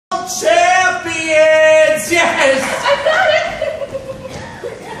champions! Yes! I got it!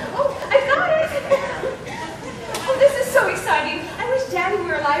 Oh, I got it! Oh, this is so exciting. I wish Daddy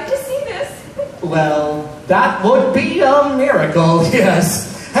were alive to see this. Well, that would be a miracle, yes.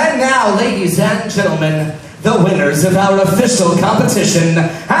 And now, ladies and gentlemen, the winners of our official competition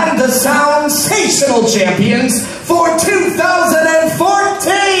and the sensational champions for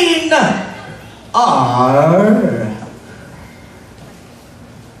 2014 are...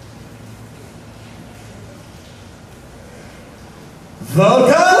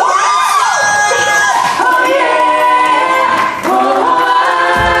 the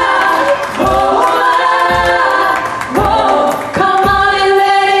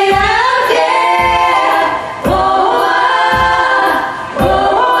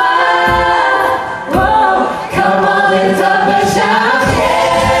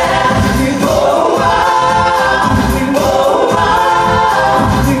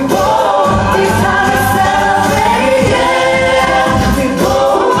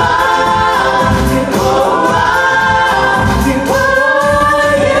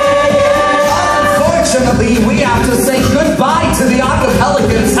we have to say goodbye to the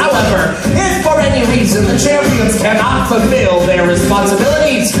Pelicans. However, if for any reason the champions cannot fulfill their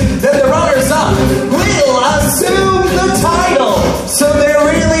responsibilities, then the runners-up will assume the title. So there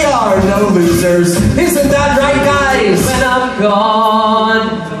really are no losers. Isn't that right, guys? When I'm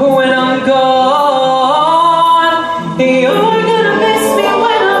gone, you're gonna miss me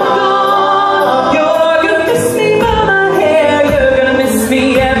when I'm gone. You're gonna miss me by my hair. You're gonna miss me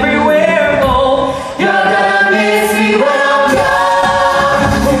everywhere. Oh, you're gonna miss me when I'm gone.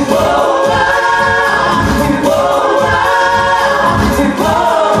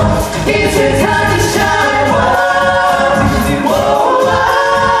 It's your time to shine.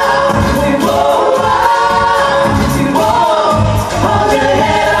 Hold your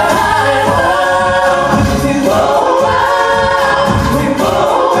head up high.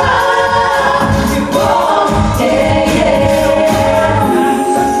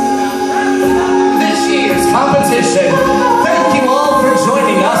 This year's competition. Thank you all for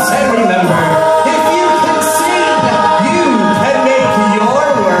joining us, and remember, if you can sing, you can make your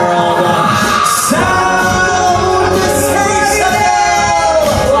world sound sensational.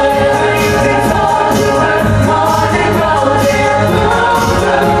 Whatever you've been told, you heard, on and roll there.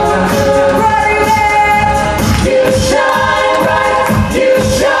 Right there, you shine bright, you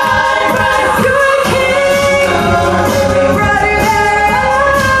shine bright. You're a king. Right there,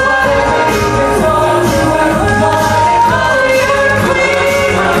 whatever you've been told, you heard, on and roll, you're a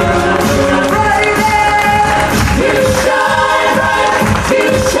queen. Right there, you shine bright, you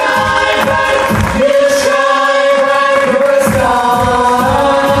shine bright, you shine bright. You're a star.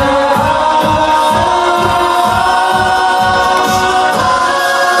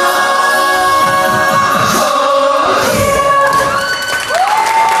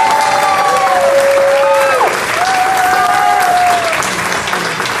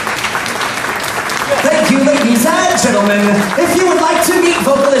 Thank you, ladies and gentlemen. If you would like to meet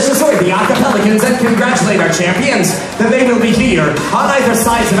Vocalicious or the Pelicans and congratulate our champions, then they will be here on either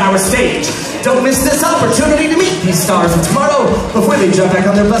sides of our stage. Don't miss this opportunity to meet these stars of tomorrow before they jump back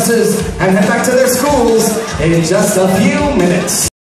on their buses and head back to their schools in just a few minutes.